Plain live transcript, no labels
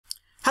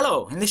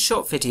Hello, in this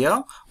short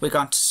video we're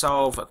going to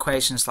solve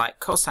equations like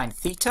cosine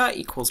theta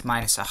equals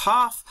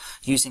 -1/2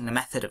 using the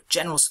method of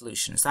general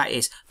solutions, that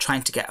is,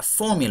 trying to get a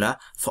formula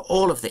for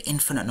all of the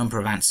infinite number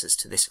of answers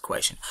to this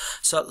equation.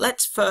 So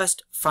let's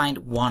first find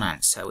one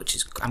answer, which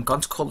is I'm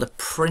going to call the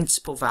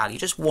principal value,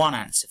 just one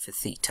answer for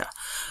theta.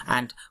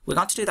 And we're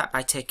going to do that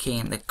by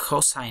taking the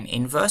cosine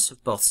inverse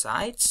of both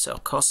sides. So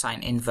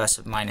cosine inverse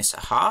of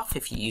 -1/2,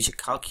 if you use your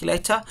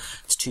calculator,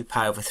 it's 2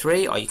 pi over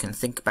 3, or you can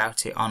think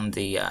about it on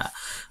the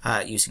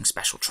using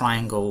special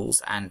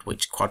triangles and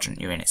which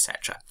quadrant you're in,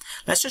 etc.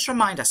 Let's just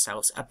remind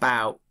ourselves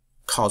about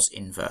cos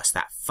inverse,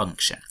 that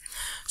function.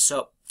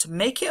 So to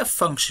make it a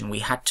function, we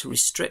had to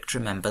restrict,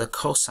 remember, the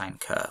cosine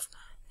curve.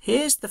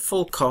 Here's the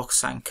full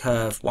cosine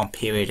curve, one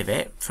period of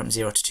it, from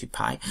 0 to 2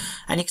 pi.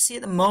 And you can see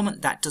at the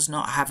moment that does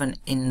not have an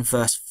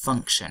inverse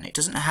function. It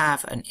doesn't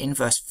have an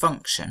inverse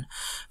function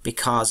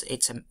because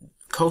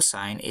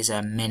cosine is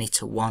a many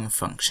to one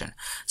function.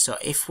 So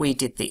if we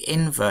did the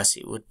inverse,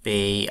 it would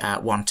be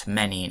 1 to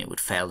many, and it would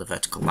fail the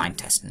vertical line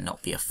test and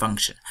not be a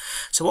function.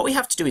 So what we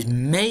have to do is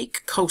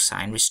make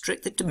cosine,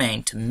 restrict the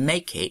domain to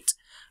make it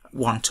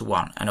 1 to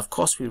 1. And of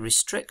course we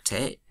restrict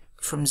it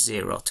from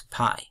 0 to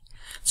pi.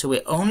 So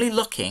we're only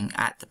looking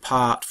at the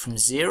part from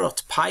 0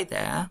 to pi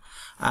there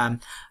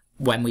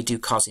when we do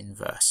cos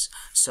inverse.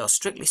 So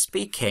strictly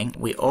speaking,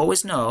 we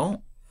always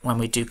know when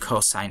we do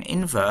cosine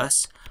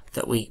inverse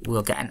that we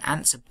will get an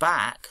answer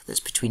back that's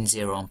between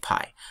 0 and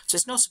pi. So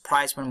it's no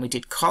surprise when we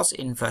did cos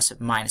inverse of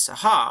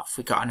 -1/2,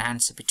 we got an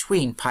answer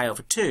between pi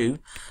over 2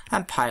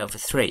 and pi over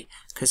 3.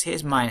 Because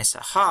here's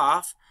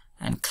 -1/2,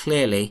 and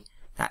clearly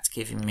that's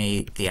giving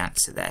me the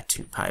answer there,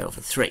 2 pi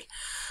over 3.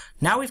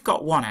 Now we've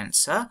got one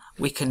answer,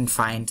 we can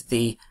find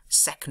the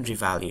secondary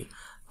value.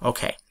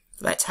 Okay,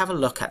 let's have a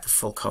look at the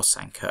full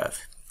cosine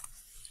curve.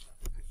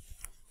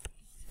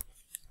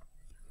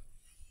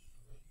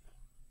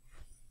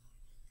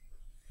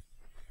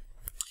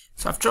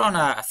 So I've drawn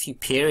a few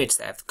periods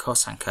there of the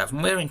cosine curve,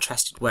 and we're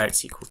interested where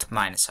it's equal to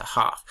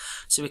 -1/2.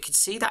 So we can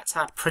see that's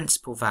our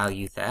principal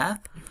value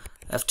there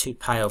of 2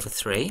 pi over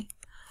 3.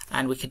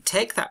 And we can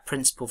take that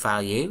principal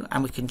value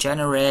and we can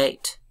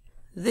generate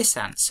this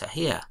answer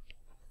here,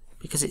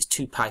 because it's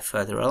 2 pi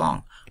further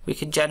along. We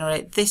can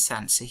generate this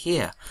answer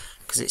here,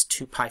 because it's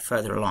 2 pi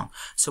further along.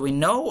 So we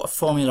know a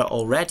formula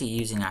already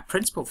using our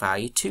principal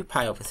value, 2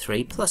 pi over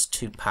 3 plus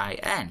 2 pi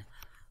n,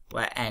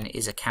 where n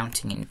is a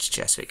counting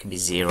integer, so it can be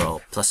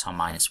 0, plus or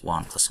minus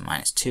 1, plus or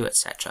minus 2,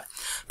 etc.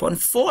 But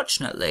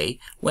unfortunately,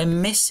 we're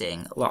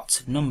missing lots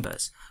of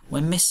numbers.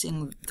 We're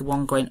missing the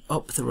one going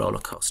up the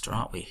roller coaster,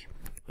 aren't we?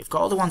 We've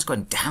got all the ones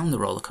going down the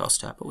roller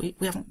coaster, but we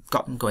haven't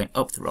got them going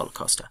up the roller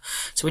coaster.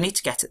 So we need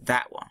to get at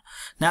that one.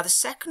 Now the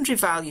secondary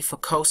value for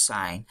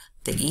cosine,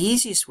 the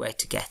easiest way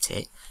to get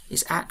it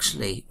is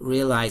actually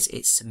realize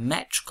it's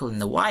symmetrical in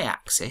the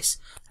y-axis,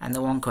 and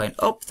the one going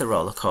up the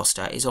roller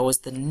coaster is always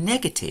the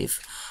negative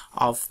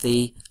of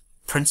the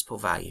principal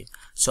value.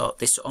 So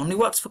this only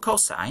works for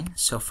cosine.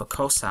 So for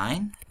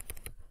cosine,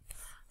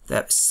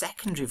 the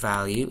secondary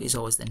value is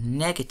always the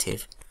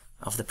negative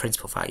of the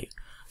principal value.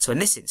 So in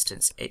this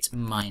instance, it's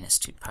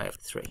 -2 pi over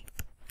 3.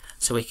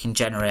 So we can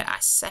generate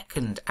our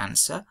second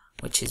answer,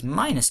 which is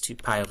 -2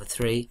 pi over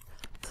 3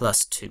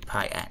 plus 2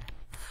 pi n.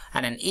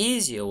 And an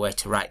easier way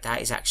to write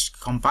that is actually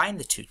combine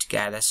the two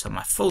together. So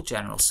my full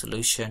general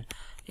solution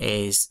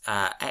is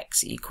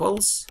x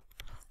equals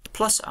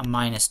plus or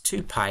minus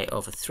 2 pi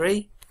over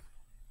 3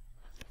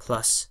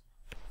 plus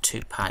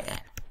 2 pi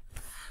n.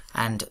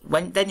 And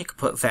then you can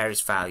put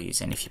various values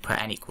in. If you put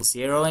n equals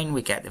 0 in,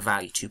 we get the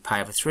value 2 pi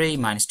over 3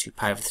 minus 2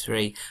 pi over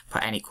 3.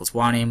 Put n equals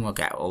 1 in, we'll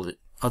get all the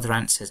other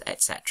answers,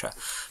 etc.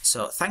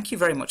 So thank you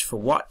very much for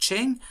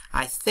watching.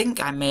 I think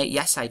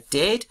yes I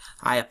did.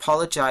 I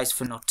apologize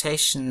for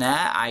notation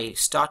there. I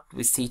started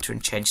with theta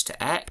and changed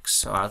to x,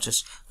 so I'll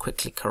just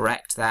quickly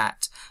correct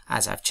that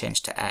as I've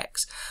changed to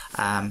x.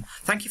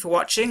 Thank you for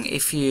watching.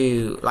 If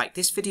you like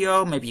this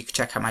video, maybe you could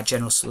check out my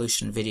general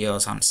solution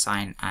videos on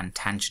sine and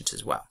tangent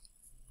as well.